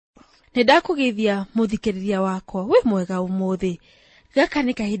Nĩndakũgeithia mũthikĩrĩria wakwa, wĩ mwega ũmũthĩ. Gaka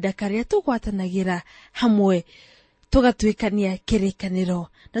nĩ kahinda karĩa tũgwatanagĩra hamwe tũgatuĩkania kĩrĩkanĩro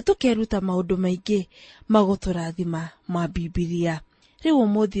na tũkeruta maũndũ maingĩ magũtũrathima ma Bibilia. Rĩu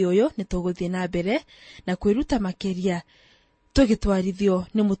ũmũthĩ ũyũ nĩtũgũthiĩ na mbere na kwĩruta makĩria tũgĩtwarithio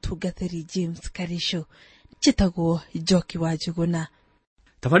nĩ mũtungatĩri James Karisho. Njĩtagwo Njoki wa Njuguna.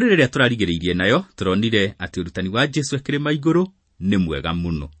 Tabarĩra ĩrĩa tũrarigĩrĩirie nayo tũronire atĩ ũrutani wa Jesu Kirima Iguru nĩ mwega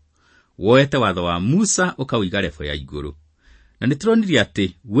mũno. Woete watho wa Musa ũkawĩiga revo ya igũrũ. Na nĩtũronire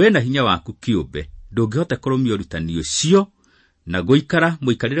atĩ we na hinya waku kĩũmbe ndũngĩhota kũrũmia ũrutani ũcio na gũikara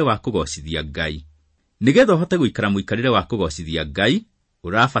mũikarĩre wa kũgocithia Ngai. Nĩgetha ũhote gũikara mũikarĩre wa kũgocithia Ngai,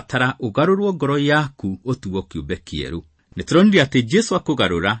 ũrabatara ũgarũrwo ngoro yaku ũtuo kĩũmbe kĩerũ. Nĩtũronire atĩ Jesu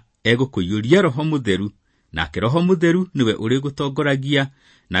akũgarũra egũkũiyũria Roho Mũtheru, nake Roho Mũtheru niwe ũrĩgũtongoragia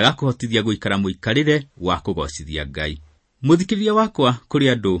na agakũhotithia gũikara mũikarĩre wa kũgocithia Ngai. Mũthikĩrĩria wakwa,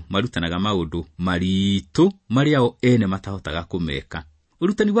 kũrĩ andũ marutanaga maũndũ maritũ marĩa o ene matahotaga kũmeka.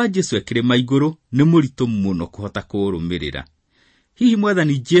 Ũrutani wa Jesu Kirima Iguru nĩ mũritũ mũno kũhota kũrũmĩrĩra. Hihi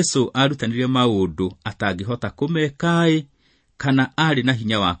Mwathani Jesu arutanire maũndũ atangĩhota kũmeka kana arĩ na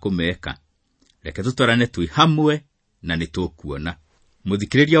hinya wa kũmeka? Reke tũtwarane twĩ hamwe na nĩtũkuona.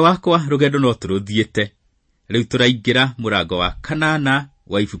 Mũthikĩrĩria wakwa, rũgendo no tũrũthiĩte. Rĩu tũraingĩra mũrango wa 8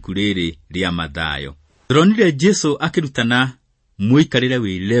 wa ibuku rĩrĩ rĩa Mathayo. Tũronire Jesu akĩrutana mũikarĩre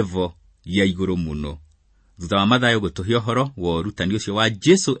wĩ level ya igũrũ mũno. Thutha wa Mathayo gũtũhe ũhoro wa ũrutani ũcio wa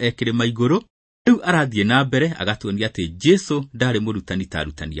Jesu Kirima Iguru, rĩu arathiĩ na mbere agatuonia atĩ Jesu ndarĩ mũrutani ta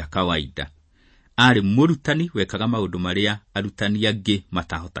arutani a kawaida. Arĩ mũrutani wekaga maũndũ marĩa arutani angĩ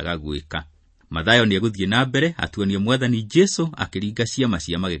matahotaga gwĩka. Mathayo nĩegũthiĩ na mbere atuonie Mwathani Jesu akĩringa ciama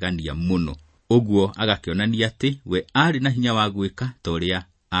cia magegania mũno. Ũguo agakĩonania atĩ we arĩ na hinya wa gwĩka ta ũrĩa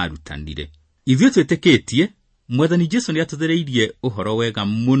arutanire. Ithuĩ twĩtĩkĩtie Mwathani Jesu nĩatũthereirie ũhoro wega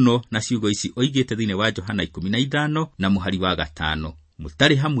mũno na ciugo ici oigĩte thĩinĩ wa Johana 15 na mũhari wa 5.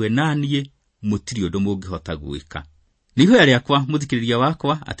 Mũtarĩ hamwe naniĩ mũtirĩ ũndũ mũngĩhota gwĩka. Nĩ ihoya rĩakwa mũthikĩrĩria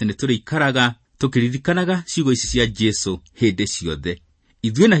wakwa atĩ nĩtũrĩikaraga tũkĩririkanaga ciugo ici cia Jesu hĩndĩ ciothe.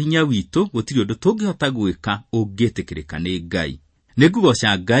 Ithuĩ na hinya witũ gũtirĩ ũndũ tũngĩhota gwĩka ũngĩtĩkĩrĩka nĩ Ngai.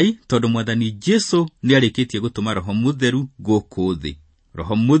 Nĩngũgoca Ngai tondũ Mwathani Jesu nĩarĩkĩtie gũtũma Roho Mũtheru gũkũ thĩ.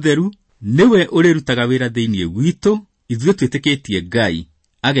 Roho Mũtheru niwe ũrĩrutaga wĩra thĩinĩ witũ. Ithuĩ twĩtĩkĩtie Ngai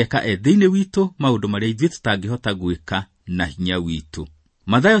ageka thĩinĩ witũ maũndũ marĩa ithuĩ tũtangĩhota gwĩka na hinya witũ.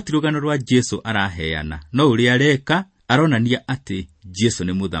 Mathayo ti rũgano rwa Jesu araheana, no ũrĩa areka aronania atĩ Jesu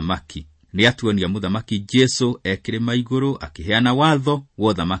nĩ mũthamaki. Nĩatuonia mũthamaki Jesu Kirima Iguru akĩheana watho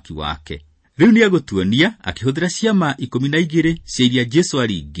wa ũthamaki wake. Rĩu nĩagũtuonia akĩhũthĩra ciama 12 cia iria Jesu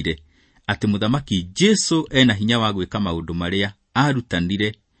aringire atĩ mũthamaki Jesu ena hinya wa gwĩka maũndũ marĩa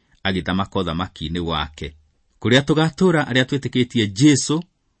arutanire agĩthamaka ũthamaki-inĩ wake. Kũrĩa tũgatũra arĩa twĩtĩkĩtie Jesu,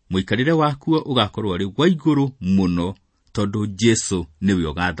 mũikarĩre wakuo ũgakorwo arĩ wa igũrũ mũno tondũ Jesu nĩwe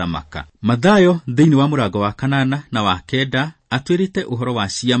ũgathamaka. Mathayo thĩinĩ wa mũrango wa 8 na wa 9 atwĩrĩte ũhoro wa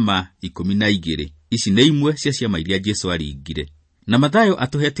ciama 12. Ici nĩ imwe cia ciama iria Jesu aringire. Na Mathayo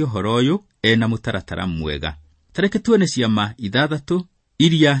atũhete ũhoro ũyũ ena mũtaratara mwega. Tareke tuone ciama 6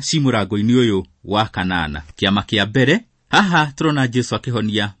 iria ci mũrango-inĩ ũyũ wa 8. Kĩama kĩa mbere, haha tũrona Jesu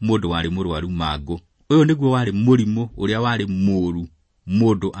akĩhonia mũndũ warĩ mũrwaru mangũ. Ũyũ nĩguo warĩ mũrimũ ũrĩa warĩ mũru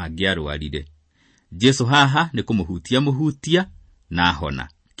mũndũ angĩarwarire. Jesu haha nĩ kũmũhutia na hona.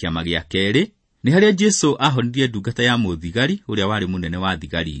 Kĩama gĩa kerĩ nĩ harĩa Jesu ahonirie ndungata ya mũthigari ũrĩa warĩ mũnene wa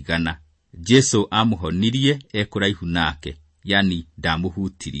thigari 100. Jesu amũhonirie ekũraihu nake, yani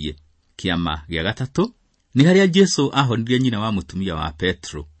ndamũhutirie. Kĩama gĩa gatatũ nĩ harĩa Jesu ahonirie nyina wa mũtumia wa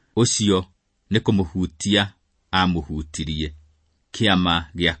Petro. Ũcio nĩ kũmũhutia amũhutirie. Kĩama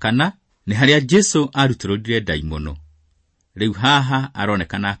gĩa kana nĩ harĩa Jesu arutũrũrire ndaimono. Rĩu haha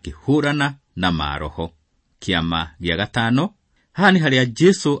aronekana akĩhũrana na maroho. Kĩama gĩa gatano, haha nĩ harĩa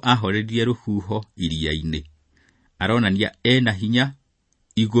Jesu ahoreririe rũhuho iria-inĩ. Aronania ena hinya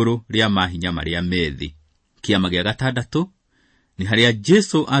igũrũ rĩa mahinya marĩa methi. Kĩama gĩa gatandatũ nĩ harĩa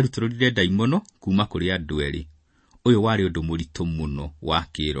Jesu arutũrũrire ndaimono kuma kũrĩ andũ erĩ. Ũyũ warĩ ũndũ mũritũ mũno wa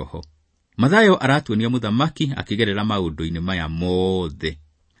kĩroho. Mathayo aratuonia mũthamaki akĩgerera maũndũ-inĩ maya mothe.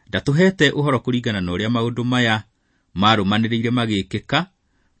 Ndatũhete ũhoro kũringana na ũrĩa maũndũ maya marũmanĩrĩire magĩkĩka,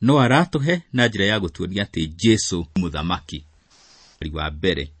 no aratũhe na njĩra ya gũtuonia atĩ Jesu mũthamaki. Wa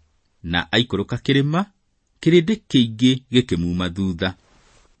mbere, na aikũrũka kĩrĩma, kĩrĩndĩ kĩingĩ gĩkĩmuma thutha.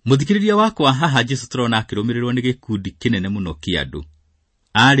 Mũthikĩrĩria wakwa, haha Jesu tũrona akĩrũmĩrĩrwo nĩ gĩkundi kĩnene mũno kĩa andũ.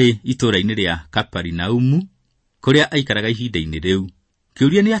 Arĩ itũũra-inĩ rĩa Kaperinaumu, kũrĩa aikaraga ihinda-inĩ rĩu.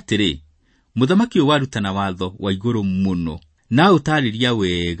 Kĩũria nĩ atĩrĩ, mũthamaki ũyũ warutana watho wa igũrũ mũno, na ũtarĩria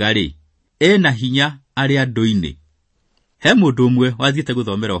wega ena hinya arĩ andũ-inĩ. He mundu umwe wathiete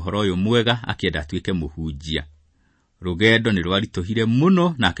guthomera uhoro uyu mwega akienda atuike muhunjia. Rugendo ni rwaritohire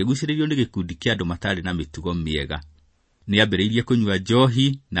muno na akiguciririo ni gikundi kia andu matari na mitugo miega. Ni ambiriirie kunywa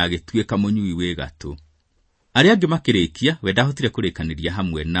njohi na agituika munyui wegatu. Aria angi makirikia we ndahotire kurikaniria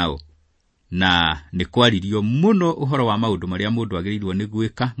hamwe nao. Na ni kwaririo muno uhoro wa maundu maria mundu agirirwo ni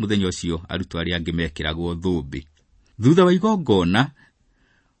gwika muthenya ucio arutwo aria angi mekiragwo thumbi. Thutha wa igongona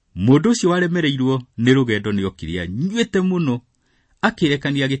mundu ucio waremereirwo ni rugendo ni okiria nywete muno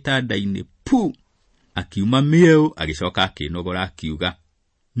akirekania gitanda-ini pu akiuma mieu agicoka akinogora akiuga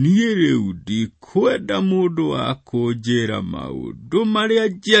niĩ rĩu ndikwenda mundu wa kunjĩra maundu maria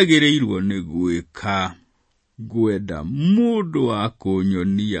njagĩrĩirwo ni gwĩka. Ngwenda mundu wa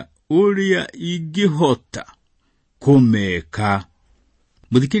kunyonia uria ingĩhota kumeka.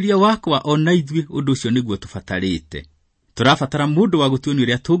 Muthikĩrĩria wakwa ona ithuĩ undu ucio niguo tubatarĩte. Turabatara mundu wa gutuonia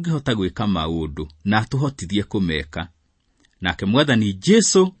uria tungĩhota gwĩka maundu na tuhotithie kumeka. Nake Mwathani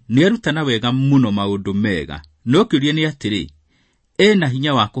Jesu ni arutana wega muno maundu mega. No kĩũria ni atĩrĩ, ena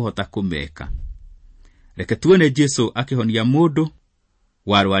hinya wa kuhota kumeka. Reke tuone Jesu akihonia mundu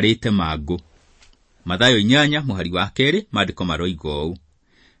warwarĩte mangu. Mathayo 8 muhari wa 2 maandiko maroiga ũũ.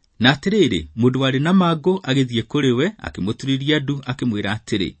 Na atĩrĩrĩ, mundu warĩ na mangu agĩthiĩ kũrĩ we akimũturiria ndu akimwĩra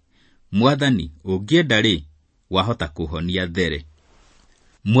atĩrĩ, Mwathani, ũngĩenda rĩ, wahota kuhonia there.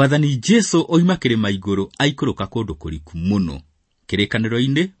 Mwathani Jesu oima Kirima Iguru aikũrũka kũndũ kũriku muno.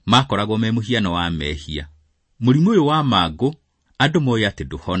 Kĩrĩkanĩro-inĩ makoragwo me mũhiano wa mehia. Mũrimũ ũyũ wa mangu andũ moya atĩ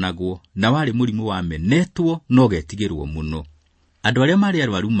ndũhonagwo na warĩ mũrimũ wa menetwo no getigĩrwo muno. Andũ arĩa marĩ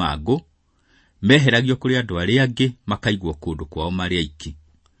arwaru mangu meheragio kũrĩ andũ arĩa angĩ makaigwo kũndũ kwao marĩ aiki.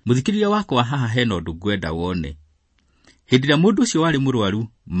 Muthikĩrĩria wakwa haha hena ũndũ ngwenda wone. Hĩndĩ ĩrĩa mũndũ ũcio warĩ mũrwaru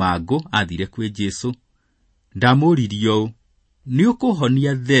mangu athire kwĩ Jesu, ndamũririo ũũ, nĩ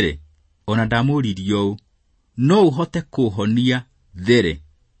ũkũhonia there? Ona ndamũririo ũũ, no ũhote kũhonia there?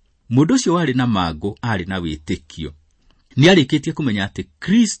 Mũndũ ũcio warĩ na mangu arĩ na wĩtĩkio. Nĩ arĩkĩtie kũmenya atĩ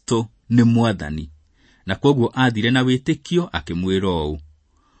Kristo nĩ Mwathani, na kwoguo athire na wĩtĩkio akĩmwĩra ũũ,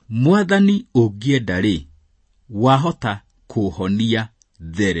 Mwathani, ũngĩenda rĩ, wahota kũhonia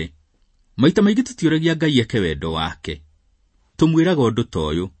there. Maita maingĩ tũtiũragia Ngai eke wendo wake. Tumwĩraga ũndũ ta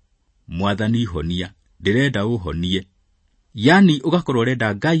ũyũ, Mwathani honia, ndĩrenda ũhonie. Yani ũgakorwo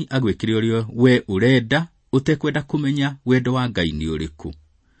ũrenda Ngai agwĩkĩre ũrĩa we ũrenda, ũtekwenda kũmenya wendo wa Ngai nĩ ũrĩkũ.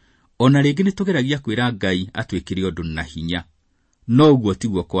 Ona rĩngĩ nĩ tũgeragia kwĩra Ngai atwĩkĩre ũndũ na hinya, no ũguo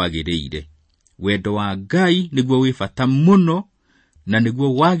tiguo kwagĩrĩire. Wendo wa Ngai nĩguo wĩ bata mũno na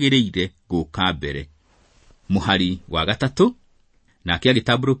nĩguo wagĩrĩire gũka mbere. Mũhari wa 3 nake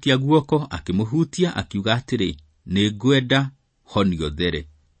agĩtambũrũkia guoko akĩmũhutia akiuga atĩrĩ, nĩ ngwenda honio there.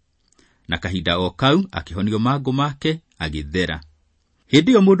 Na kahinda o kau akĩhonio mangu make agĩthera.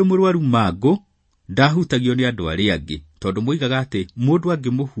 Hĩndĩ ĩyo mũndũ mũrwaru mangu ndahutagio nĩ andũ arĩa angĩ, tondũ moigaga atĩ mũndũ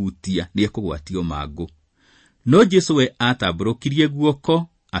angĩmũhutia nĩ ekũgwatio mangu. No Jesu we atambũrũkirie guoko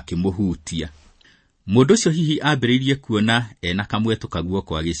akĩmũhutia. Mũndũ ũcio hihi ambĩrĩirie kuona ena kamweto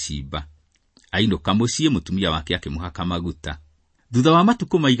kaguoko agĩcimba. Ainũka mũciĩ mũtumia wake akĩmũhaka maguta. Thutha wa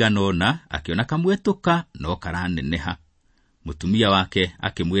matukũ maigana ũna akĩona kamwetũka no karaneneha. Mũtumia wake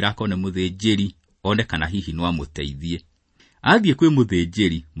akĩmwĩra akone mũthĩnjĩri one kana hihi no amũteithie. Athiĩ kwĩ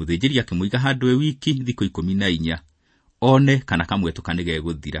mũthĩnjĩri akĩmũiga handũ wiki thikũ 14 one kana kamwetũka nĩ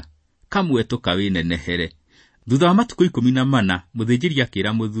gegũthira. Kamwetũka wĩnenehere. Thutha wa matukũ 14 mũthĩnjĩri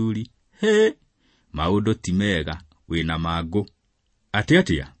akĩra mũthuri, he, maũndũ ti mega, wĩna mangu.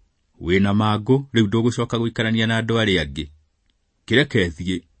 Atĩa? Wĩna mangu, rĩu ndũgũcoka gũikarania na andũ arĩa angĩ. Kĩreke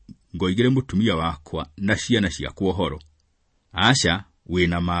thiĩ ngoigĩre mũtumia wakwa na ciana ciakwa ũhoro. Aca,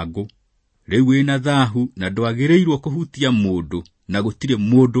 wĩna mangu, rĩu wĩna thahu na ndwagĩrĩirwo kũhutia mũndũ na gũtirĩ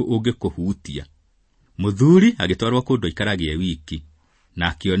mũndũ ũngĩkũhutia. Mũthuri agĩtwarwo kũndũ aikaragie wiki na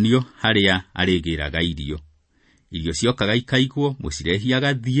akĩonio harĩa arĩgĩraga irio. Irio ciokaga ikaigwo, mũcirehia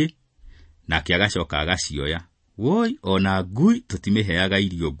agathiĩ nake agacoka agacioya. Woi, ona ngui tũtimĩheaga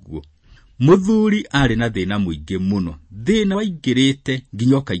irio guo. Mũthuri arĩ na thĩna mũingĩ mũno, thĩna waingĩrĩte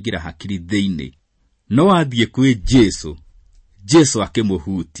nginya ũkaingĩra hakiri thĩinĩ. No athiĩ kwĩ Jesu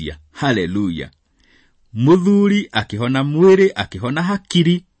akĩmũhutia. Haleluya. Mũthuri akĩhona mwĩrĩ, akĩhona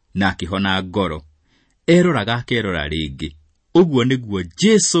hakiri na akĩhona ngoro. Eroraga akerora rĩngĩ. Ũguo nĩguo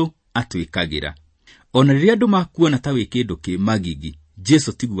Jesu atwĩkagĩra. Ona rĩrĩa andũ makuona ta wĩ kĩndũ kĩ magigi,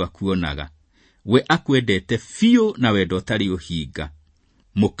 Jesu tiguo akuonaga. We akwendete biũ na wendo ũtarĩ ũhinga.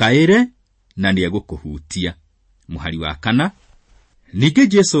 Mũkaĩre na nĩ egũkũhutia. Mũhari wa 4. Ningĩ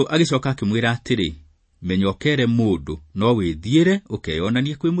Jesu agĩcoka akĩmwĩra atĩrĩ, menya ũkere mũndũ no wĩthiĩre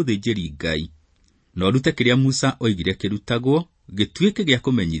ũkeyonanie kwĩ mũthĩnjĩri Ngai. No rute kĩrĩa Musa oigire kĩrutagwo gĩtuĩke gĩa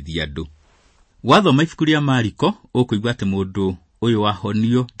kũmenyithia andũ. Wathoma ibuku rĩa Mariko ũkũigua atĩ mũndũ ũyũ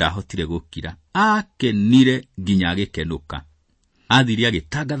wahonio ndahotire gũkira, akenire nginya agĩkenũka. Athire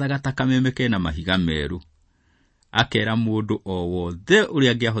agĩtangathaga ta kameme kena mahiga meru, akera mũndũ o wothe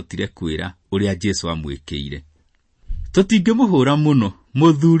ũrĩa angĩahotire kwĩra ũrĩa Jesu amwĩkĩire. Tũtingĩmũhũra mũno,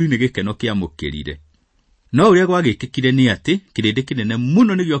 mũthuri nĩ gĩkeno kĩamũkĩrire. No ũrĩa gwagĩkĩkire nĩ atĩ kĩrĩndĩ kĩnene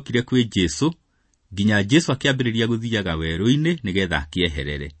mũno nĩgĩokire kwĩ Jesu, nginya Jesu akĩambĩrĩria gũthiaga werũ-inĩ nĩgetha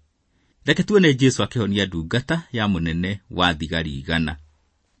akĩeherere. Reke tuone Jesu akĩhonia ndungata ya mũnene wa thigari 100.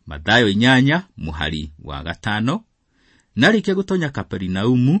 Mathayo 8 mũhari wa 5. Narĩkia gũtonya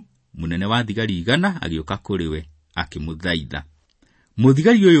Kaperinaumu, mũnene wa thigari 100 agĩũka kũrĩ we akĩmũthaitha.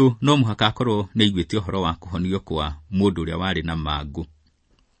 Mũthigari ũyũ no mũhaka akorwo nĩaiguĩte ũhoro wa kũhonio kwa mũndũ ũrĩa warĩ na mangũ.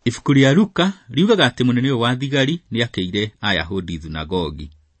 Ibuku rĩa Luka riugaga atĩ mũnene ũyũ wa thigari nĩakĩire Ayahudi thunagogi,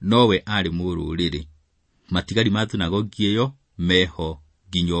 nowe arĩ mũrũrĩrĩ. Matigari ma thunagogi ĩyo meho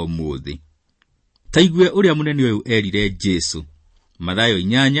nginya ũmũthĩ. Taigue ũrĩa mũnene ũyũ erire Jesu. Mathayo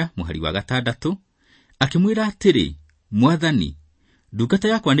 8 mũhari wa 6, akĩmwĩra atĩrĩ, Mwathani, ndungata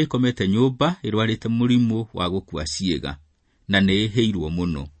yakwa nĩkomete nyũmba ĩrwarĩte mũrimũ wa gũkua ciĩga, na nĩĩhĩirwo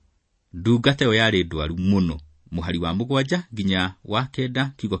mũno. Ndungata ĩyo yarĩ ndwaru mũno. Mũhari wa 7 nginya wa 9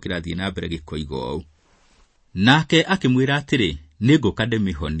 kiugo kĩrathiĩ na mbere gĩkoiga ũũ. Nake akĩmwĩra atĩrĩ, nĩngũka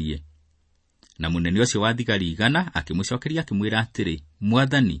ndĩmĩhonie. Na mũnene ũcio wa thigari 100 akĩmũcokeria akĩmwĩra atĩrĩ,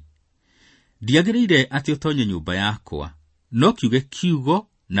 Mwathani, ndiagĩrĩire atĩ ũtonye nyũmba yakwa, no kiuge kiugo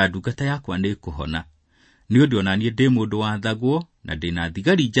na ndungata yakwa nĩkũhona. Nĩ ũndũ ona niĩ ndĩ mũndũ wathagwo, na ndĩna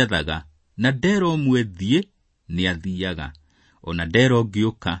thigari njathaga, na ndero ũmwe thiĩ nĩathiaga, ona ndero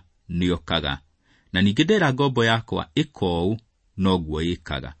ũngĩũka nĩokaga, na ningĩ ndera ngombo yakwa ĩkou, noguo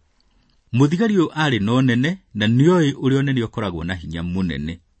ĩkaga. Mũthigari ũyũ arĩ na ũnene, na nĩoĩ ũrĩa ũnene ũkoragwo na hinya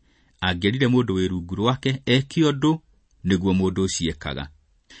mũnene. Angĩerire mũndũ wĩ rungu rwake eke ũndũ, nĩguo mũndũ ũcio ekaga.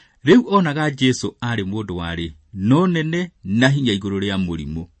 Rĩu onaga Jesu arĩ mũndũ warĩ na ũnene na hinya igũrũ rĩa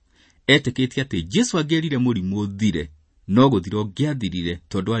mũrimũ. Etĩkĩtie atĩ Jesu angĩerire mũrimũ ũthire, no gũthira ũngĩathirire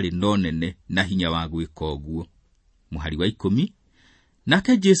tondũ arĩ na ũnene na hinya wa gwĩka ũguo. Mũhari wa 10,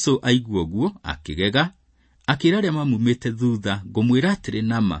 nake Jesu aigua ũguo akĩgega, akĩĩra arĩa mamumĩte thutha, ngũmwĩra atĩrĩ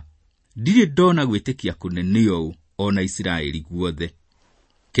nama, ndirĩ ndona gwĩtĩkia kũnene ũũ ona Isiraeli guothe.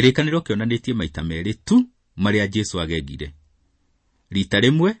 Kĩrĩkanĩro kĩonanĩtie maita merĩ tu marĩa Jesu agegire. Rita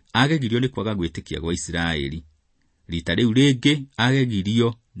rĩmwe agegirio nĩ kwaga gwĩtĩkia gwa Isiraeli. Rita rĩu rĩngĩ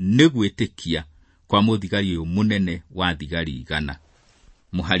agegirio nĩ gwĩtĩkia kwa mũthigari ũyũ mũnene wa thigari 100.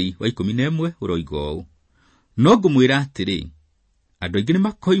 Mũhari wa 11 ũroiga ũũ. No ngũmwĩra atĩrĩ, andũ aingĩ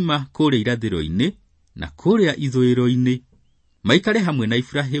nĩmakoima kũrĩa irathĩro-inĩ na kũrĩa ithũĩro-inĩ, maikare hamwe na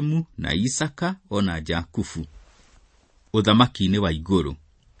Ibrahimu na Isaka ona Jakubu ũthamaki-inĩ wa igũrũ.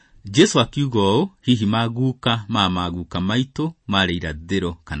 Jesu akiuga ũũ, hihi maguka maitũ marĩ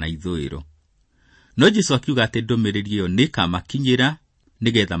irathĩro kana ithũĩro. No Jesu akiuga atĩ ndũmĩrĩri ĩyo nĩkamakinyĩra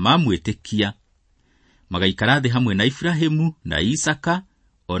nĩgetha mamwĩtĩkia, magaikara thĩ hamwe na Ibrahimu na Isaka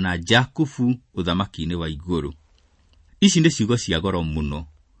ona Jakubu ũthamaki-inĩ wa igũrũ. Ici nĩ ciugo cia goro mũno.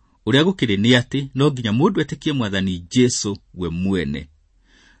 Ũrĩa gũkĩrĩ nĩ atĩ no nginya mũndũ etĩkie Mwathani Jesu we mwene.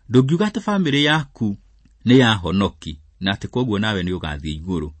 Ndũngiuga atĩ bamĩrĩ yaku nĩ yahonoki na atĩ koguo nawe nĩ ũgathiĩ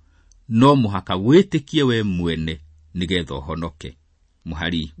igũrũ. No mũhaka wĩtĩkie we mwene nĩgetha ũhonoke.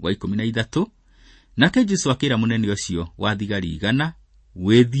 Mũhari wa 13, nake Jesu akĩĩra mũnene ũcio wa thigari 100,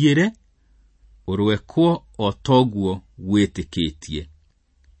 wĩthiĩre, ũrwekwo o toguo wĩtĩkĩtie.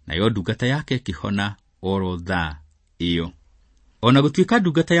 Nayo ndungata yake ĩkĩhona oro thaa ĩyo. Ona gũtuĩka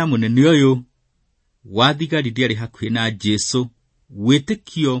ndungata ya mũnene ũyũ wa thigari ndĩarĩ hakuhĩ na Jesu,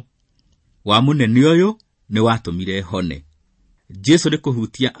 wĩtĩkio wa mũnene ũyũ nĩ watũmire hone. Jesu nĩ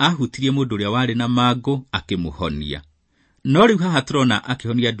kũhutia ahutirie mũndũ ũrĩa warĩ na mangũ akĩmũhonia. No rĩu haha tũrona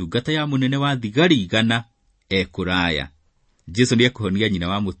akĩhonia ndungata ya mũnene wa thigari 100 ekũraya. Jesu nĩ ekũhonia nyina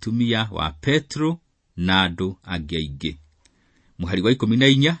wa mũtumia wa Petro na andũ angĩ aingĩ. Mũhari wa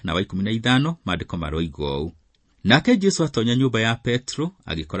 14 na wa 15 maandĩko maroiga ũũ. Nake Jesu atonya nyũmba ya Petro,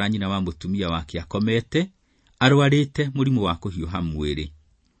 agĩkora nyina wa mũtumia wake akomete, arwarĩte mũrimũ wa kũhiũha mwĩrĩ.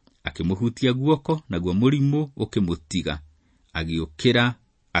 Akĩmũhutia guoko, naguo mũrimũ ũkĩmũtiga, agĩũkĩra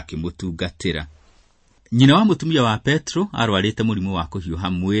akĩmũtungatĩra. Nyina wa mũtumia wa Petro arwarĩte mũrimũ wa kũhiũha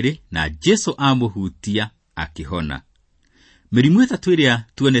mwĩrĩ, na Jesu amũhutia akĩhona. Mĩrimũ ĩtatũ ĩrĩa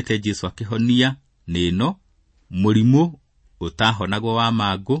tuonete Jesu akĩhonia nĩ ĩno: mũrimũ ũtahonagwo wa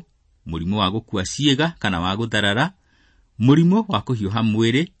mangũ, mũrimũ wa gũkua ciĩga kana wa gũtharara, mũrimũ wa kũhiũha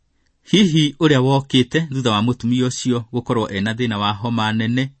mwĩrĩ, hihi ũrĩa wokĩte thutha wa mũtumia ũcio gũkorwo ena thĩna wa homa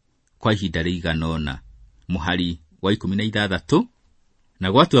nene kwa ihinda rĩigana ũna. Mũhari wa 16,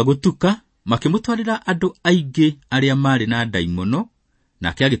 na gwatua gũtuka makĩmũtwarĩra andũ aingĩ arĩa marĩ na ndaimono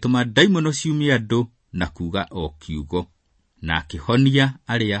nake agĩtũma ndaimono ciumie andũ na kuuga o kiugo, na akĩhonia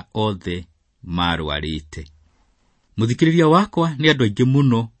arĩa othe marwarĩte. Mũthikĩrĩria wakwa, nĩ andũ aingĩ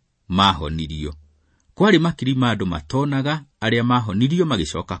mũno mahonirio. Kwarĩ makiri ma andũ matonaga arĩa mahonirio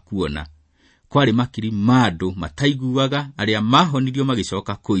magĩcoka kuona. Kwarĩ makiri ma andũ mataiguaga arĩa mahonirio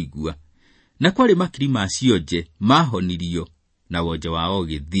magĩcoka kũigua. Na kwarĩ makiri ma cionje mahonirio na wonje wao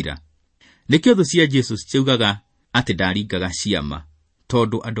gĩthira. Nĩkĩo thũ cia Jesu ciugaga atĩ ndaringaga ciama,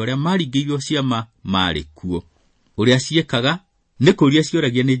 tondũ andũ arĩa maringĩirwo ciama marĩ kuo. Ũrĩa ciekaga nĩ kũũria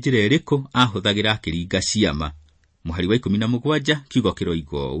ciũragia nĩ njĩra ĩrĩkũ ahũthagĩra akĩringa ciama. Mũhari wa 17 kiugo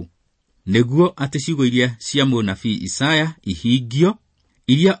kĩroiga ũũ: nĩguo atĩ ciugo iria cia mũnabii Isaya ihingio,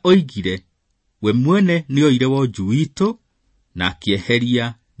 iria oigire, we mwene nĩoire wonju witũ na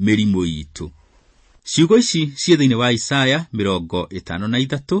akĩeheria mĩrimũ itũ. Ciugo ici ciĩ thĩinĩ wa Isaya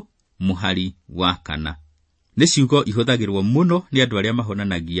 53 mũhari wa 4. Nĩ ciugo ihũthagĩrwo mũno nĩ andũ arĩa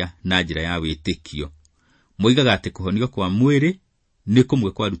mahonanagia na njĩra ya wĩtĩkio. Moigaga atĩ kũhonio kwa mwĩrĩ nĩ kũmwe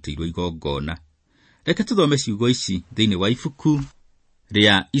kwarutĩirwo igongona. Reke tũthome ciugo ici thĩinĩ wa ibuku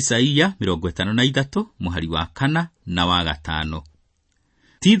rĩa Isaia 53 mũhari wa 4 na wa 5.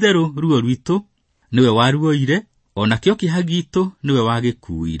 Ti-itherũ ruo rwitũ nĩwe waruoire, ona kĩo kĩeha gitũ nĩwe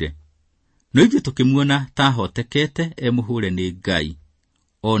wagĩkuire. No ithuĩ tũkĩmuona ta ahotekete mũhũre nĩ Ngai,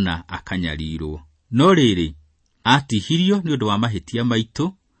 ona akanyarirwo. No rĩrĩ, atihirio nĩ ũndũ wa mahĩtia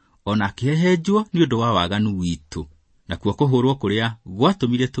maitũ, ona akĩhehenjwo nĩ ũndũ wa waganu witũ. Na kuo kũhũrwo kũrĩa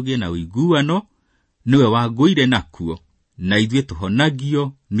gwatũmire tũgĩe na ũiguano nĩwe wangũire nakuo, na ithuĩ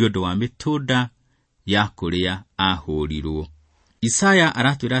tũhonagio nĩ ũndũ wa mĩtũnda ya kũrĩa ahũrirwo. Isaya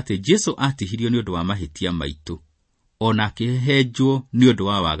aratwĩra atĩ Jesu atihirio nĩ ũndũ wa mahĩtia maitũ, ona akĩhehenjwo nĩ ũndũ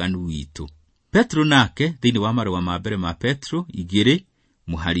wa waganu witũ. Petro nake thĩinĩ wa marũa ma mbere ma Petro 2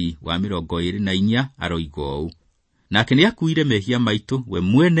 mũhari wa 24 aroiga ũũ: nake nĩ akuire mehia maitũ we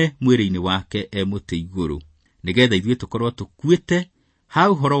mwene mwĩrĩ-inĩ wake mũtĩ igũrũ, nĩgetha ithuĩ tũkorwo tũkuĩte ha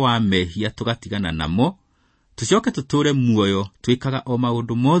ũhoro wa mehia tũgatigana namo, tũcoke tũtũũre muoyo twĩkaga o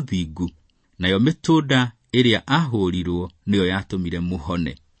maũndũ mothingu, nayo mĩtũnda ĩrĩa ahũrirwo nĩyo yatũmire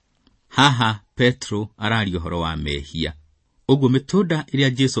mũhone. Haha Petro araria ũhoro wa mehia. Ũguo mĩtũnda ĩrĩa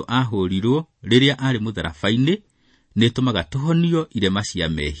Jesu ahũrirwo rĩrĩa arĩ mũtharabai-inĩ nĩ tũmaga tũhonio irema cia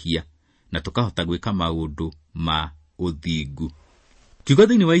mehia, na tũkahota gwĩka maũndũ ma ũthingu. Kiugo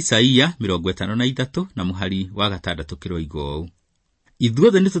thĩinĩ wa Isaia 53 na mũhari wa 6 kĩroiga ũũ: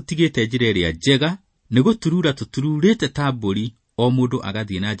 ithuothe nĩ tũtigĩte njĩra ĩrĩa njega, nĩ gũturura tũtururĩte ta mbũri, o mũndũ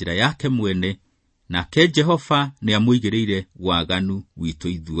agathiĩ na njĩra yake mwene, nake Jehova nĩ amũigĩrĩire waganu witũ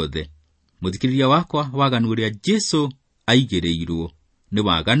ithuothe. Mũthikĩrĩria wakwa, waganu ũrĩa Jesu aigĩrĩirwo nĩ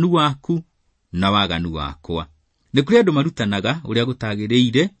waganu waku na waganu wakwa. Nĩ kũrĩ andũ marutanaga ũrĩa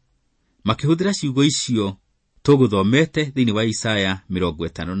gũtagĩrĩire, makĩhũthĩra ciugo icio tũgũthomete thĩinĩ wa Isaya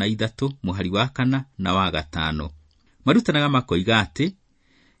 53 mũhari wa 4 na wa 5. Marutanaga makoiga atĩ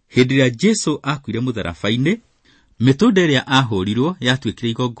hĩndĩ ĩrĩa Jesu akuire mũtharabai-inĩ, mĩtũnda ĩrĩa ahũrirwo yatuĩkire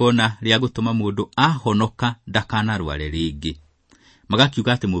igongona rĩa gũtũma mũndũ ahonoka ndakanarware rĩngĩ.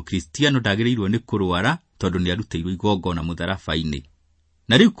 Magakiuga atĩ mũkristiano ndagĩrĩirwo nĩ kũrwara tondũ nĩ arutĩirwo igongona mũtharabai-inĩ.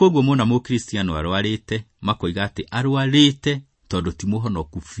 Na rĩu koguo mona mũkristiano arwarĩte, makoiga atĩ arwarĩte tondũ ti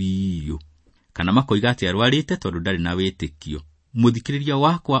mũhonoku biũ, kana makoiga atĩ arwarĩte tondũ ndarĩ na wĩtĩkio. Mũthikĩrĩria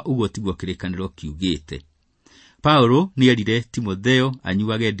wakwa, ũguo tiguo kĩrĩkanĩro kiugĩte. Paulo nĩerire Timotheo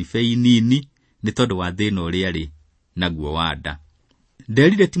anyuage ndibei nini nĩ tondũ wa thĩna ũrĩa arĩ naguo wa nda.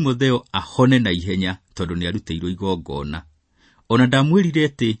 Nderire Timotheo ahone na ihenya tondũ nĩ arutĩirwo igongona. Ona ndamwĩrire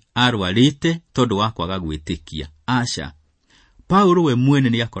atĩ arwarĩte tondũ wa kwaga gwĩtĩkia. Aca, Paulo we mwene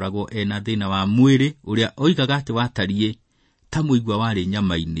nĩ akoragwo ena thĩna wa mwĩrĩ ũrĩa oigaga atĩ watariĩ ta mũigua warĩ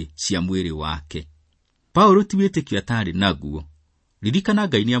nyama-inĩ cia mwĩrĩ wake. Paulo ti wĩtĩkio atarĩ naguo. Ririkana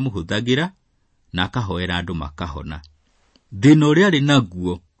Ngai nĩ amũhũthagĩra na akahoera andũ makahona. Thĩna ũrĩa arĩ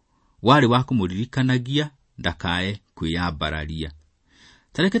naguo warĩ wa kũmũririkanagia ndakae kwĩyambararia.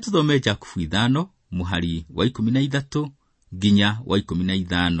 Tareke tũthome Jakubu 5 mũhari wa 13 nginya wa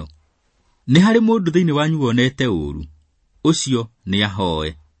 15. Nĩ harĩ mũndũ thĩinĩ wanyu wonete ũũru, ũcio nĩ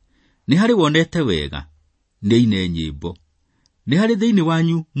ahoe. Nĩ harĩ wonete wega, nĩ aine nyĩmbo. Nĩ harĩ thĩinĩ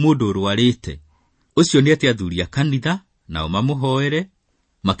wanyu mũndũ ũrwarĩte, ũcio nĩ atĩ athuuri a kanitha nao mamũhoere,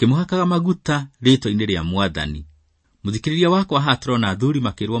 makĩmũhakaga maguta rĩĩtwa-inĩ rĩa Mwathani. Mũthikĩrĩria wakwa, haha tũrona athuuri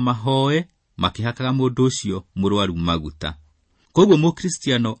makĩrwo mahoe, makĩhakaga mũndũ ũcio mũrwaru maguta. Koguo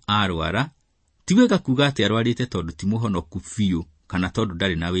mũkristiano arwara, ti wega kuuga atĩ arwarĩte tondũ ti mũhonoku biũ, kana tondũ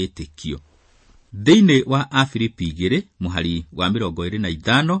ndarĩ na wĩtĩkio. Thĩinĩ wa Afilipi 2 mũhari wa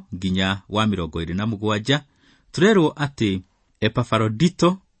 25 nginya wa 27 turerwo atĩ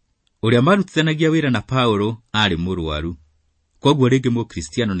Epafarodito, ũrĩa marutithanagia wĩra na Paulo, arĩ mũrwaru. Koguo rĩngĩ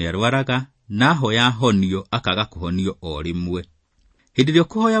mũkristiano nĩ arwaraga na hoya honio akaga kũhonio o rĩmwe. Hĩndĩ ĩrĩa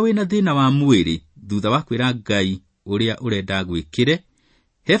ũkũhoya wĩna thĩna wa mwĩrĩ, thutha wa kwĩra Ngai ũrĩa ũrenda gwĩkĩre,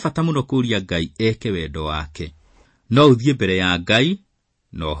 he bata mũno kũũria Ngai eke wendo wake. No ũthiĩ mbere ya Ngai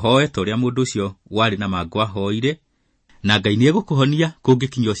na ũhoe ta ũrĩa mũndũ ũcio warĩ na mangũ ahoire, na Ngai nĩ egũkũhonia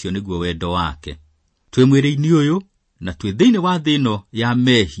kũngĩkinya ũcio nĩguo wendo wake. Twĩ mwĩrĩ-inĩ ũyũ na twĩ thĩinĩ wa thĩno ya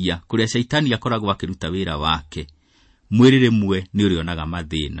mehia kũrĩa Shaitani akoragwo akĩruta wĩra wake. Mwĩrĩ rĩmwe nĩ ũrĩonaga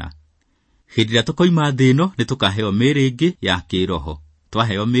mathĩna. Hĩndĩ ĩrĩa tũkoima thĩno nĩ tũkaheo mĩĩrĩ ĩngĩ ya kĩroho.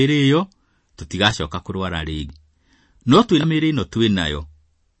 Twaheo mĩĩrĩ ĩyo tũtigacoka kũrwara rĩngĩ. No twĩna mĩĩrĩ ĩno twĩnayo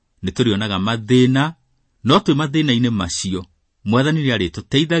nĩ tũrĩonaga mathĩna, no twĩ mathĩna-inĩ macio Mwathani nĩ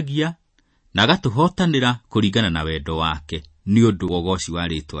arĩtũteithagia na agatũhotanĩra kũringana na wendo wake nĩ ũndũ wa ũgooci wa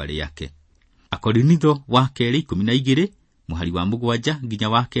rĩĩtwa rĩake. Akorinitho wa 2:12 mũhari wa 7 nginya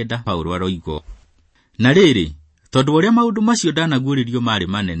wa 9 Paulo aroigo. Na rĩrĩ, tondũ ũrĩa maũndũ macio ndanaguũrĩrio marĩ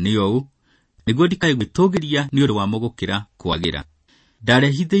manene ũũ, nĩguo ndikae gwĩtũũgĩria nĩ ũndũ wa gũkĩra kwagĩra.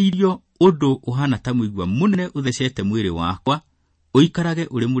 Ndarehithĩirio ũndũ ũhana ta mũigua mũnene ũthecete mwĩrĩ wakwa, ũikarage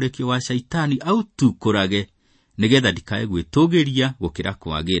ũrĩ mũrekio wa Shaitani autukũrage, nĩgetha ndikae gwĩtũũgĩria gũkĩra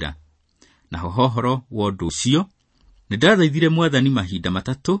kwagĩra. Na hohoro wa ũndũ ũcio, nĩndathaithire Mwathani mahinda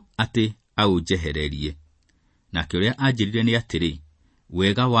matatũ atĩ aũnjehererie. Nake ũrĩa anjĩrire nĩ atĩrĩ,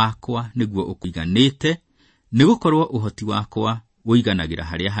 wega wakwa nĩguo ũkũiganĩte, nĩgũkorwo ũhoti wakwa ũiganagĩra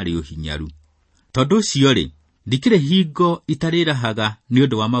harĩa harĩ ũhinyaru. Tondũ ũcio-rĩ, ndikĩrĩ hingo itarĩrahaga nĩ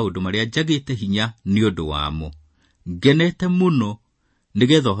ũndũ wa maũndũ marĩa njagĩte hinya nĩ ũndũ wamo. Ngenete mũno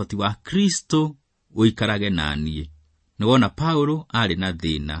nĩgetha ũhoti wa Kristo ũikarage naniĩ. Nĩwona Paulo arĩ na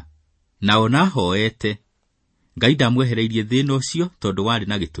thĩna, na ona hoete, Ngai ndamwehereirie thĩna ũcio tondũ warĩ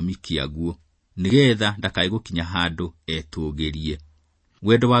na gĩtũmi kĩaguo, nĩgetha ndakae gũkinya handũ etũũgĩrie.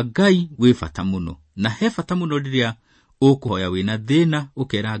 Wendo wa Ngai wĩ bata mũno, na he bata mũno rĩrĩa ũkũhoya wĩna thĩna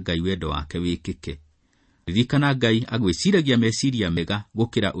ũkera Ngai wendo wake wĩkĩke. Ririkana Ngai agwĩciragia meciria mega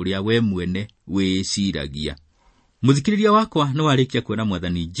gũkĩra ũrĩa we mwene wĩciragia. Mũthikĩrĩria wakwa nĩ warĩkia kuona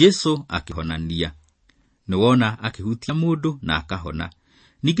Mwathani Jesu akĩhonania. Nĩwona akĩhutia mũndũ na akahona.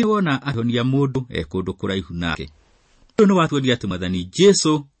 Ningĩ wona akihonia mũndũ kũndũ kũraihu nake. Ũyũ nĩ watuonia atĩ Mwathani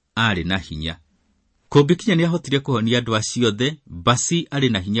Jesu arĩ na hinya. Kũngĩkinya nĩ ahotire kũhonia andũ acio othe, basi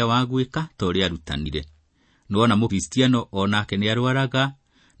arĩ na hinya wa gwĩka ta ũrĩa arutanire. Nĩwona mũkristiano onake nĩ arwaraga,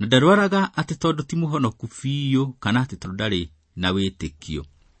 na ndarwaraga atĩ tondũ ti mũhonoku biũ kana atĩ tondũ ndarĩ na wĩtĩkio.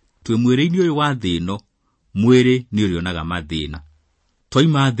 Twĩ mwĩrĩ-inĩ ũyũ wa thĩno, mwĩrĩ nĩ ũrĩonaga mathĩna.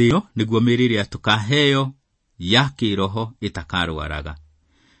 Twaima thĩno nĩguo mĩĩrĩ ĩrĩa tũkaheo ya kĩroho ĩtakarwaraga.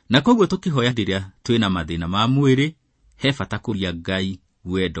 Na koguo tũkĩhoya rĩrĩa twĩna mathĩna ma mwĩrĩ, he bata kũria Ngai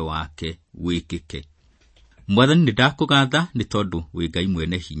wendo wake wĩkĩke. Mwathani nĩ ndakũgatha nĩ tondũ wĩ Ngai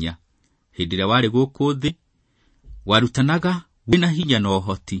mwene hinya. Hĩndĩ ĩrĩa warĩ gũkũ thĩ, warutanaga wĩna hinya na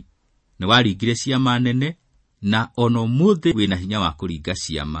ũhoti. Nĩ waringire ciama nene, na ona ũmũthĩ wĩna hinya wa kũringa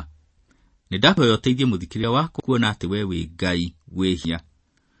ciama. Nĩ ndakwĩhoya ũteithie mũthikĩrĩria wako kuona atĩ we wĩ Ngai wĩ hinya.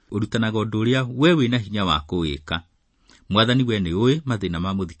 Ũrutanaga ũndũ ũrĩa we wĩna hinya wa kũwĩka. Mwathani we nĩ ũĩ mathĩna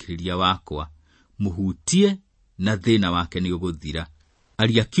ma mũthikĩrĩria wakwa. Mũhutie na thĩna wake nĩ ũgũthira.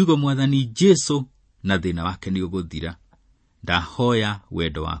 Aria kiugo Mwathani Jesu na thĩna wake nĩ ũgũthira. Ndahoya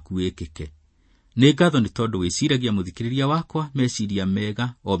wendo waku wĩkĩke. Nĩ ngatho nĩ tondũ wĩciragia mũthikĩrĩria wakwa meciria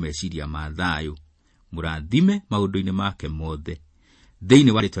mega o meciria ma thayũ. Mũrathime maũndũ-inĩ make mothe.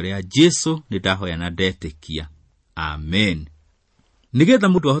 Thĩinĩ wa rĩĩtwa rĩa Jesu nĩ ndahoya na ndetĩkia. Amen. Nĩgetha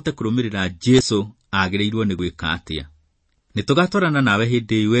mũndũ ahote kũrũmĩrĩra Jesu agĩrĩirwo nĩ gwĩka atĩa? Nĩtũgatwarana nawe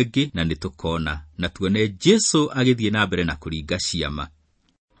hĩndĩ ĩyo ĩngĩ na nĩtũkona na tuone Jesu agĩthiĩ na mbere na kũringa ciama.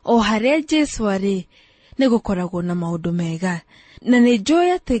 O harĩa Jesu arĩ nĩ gũkoragwo na maũndũ mega, na nĩ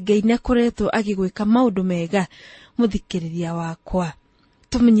njũĩ atĩ Ngai nĩ akoretwo agĩgwĩka maũndũ mega. Mũthikĩrĩria wakwa,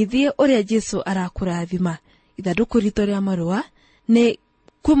 tũmenyithie ũrĩa Jesu arakũrathima. Ithandũkũ ritũ rĩa marũa nĩ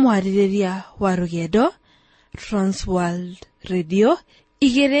kwĩ mwarĩrĩria wa rũgendo, Transworld Radio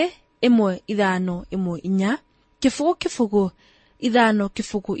 21514 kifugu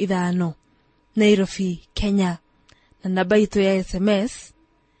 555 Nairobi, Kenya. Na namba itũ ya SMS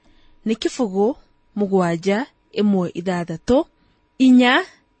nĩ 716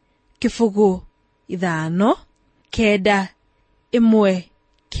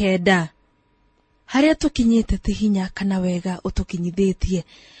 519. Harĩa tũkinyĩte ti hinya kana wega ũtũkinyithĩtie,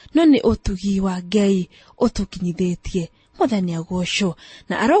 no nĩ ũtugi wa Ngai ũtũkinyithĩtie. Mwathani agocwo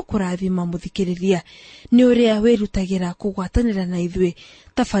na arokũrathima mũthikĩrĩria. Nĩ ũrĩa wĩrutagĩra kũgwatanĩra na ithuĩ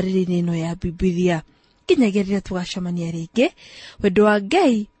tabarĩra-inĩ ĩno ya Biblia. Nginyagia tũgacemania rĩngĩ, wendo wa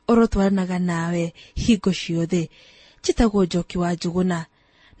Ngai ũrotwaranaga nawe hingo ciothe. Njĩtagwo Njoki wa Njũgũna,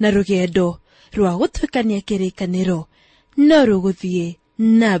 na rũgendo rwa gũtuĩkania kĩrĩkanĩro no rũgũthiĩ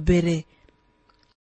na mbere.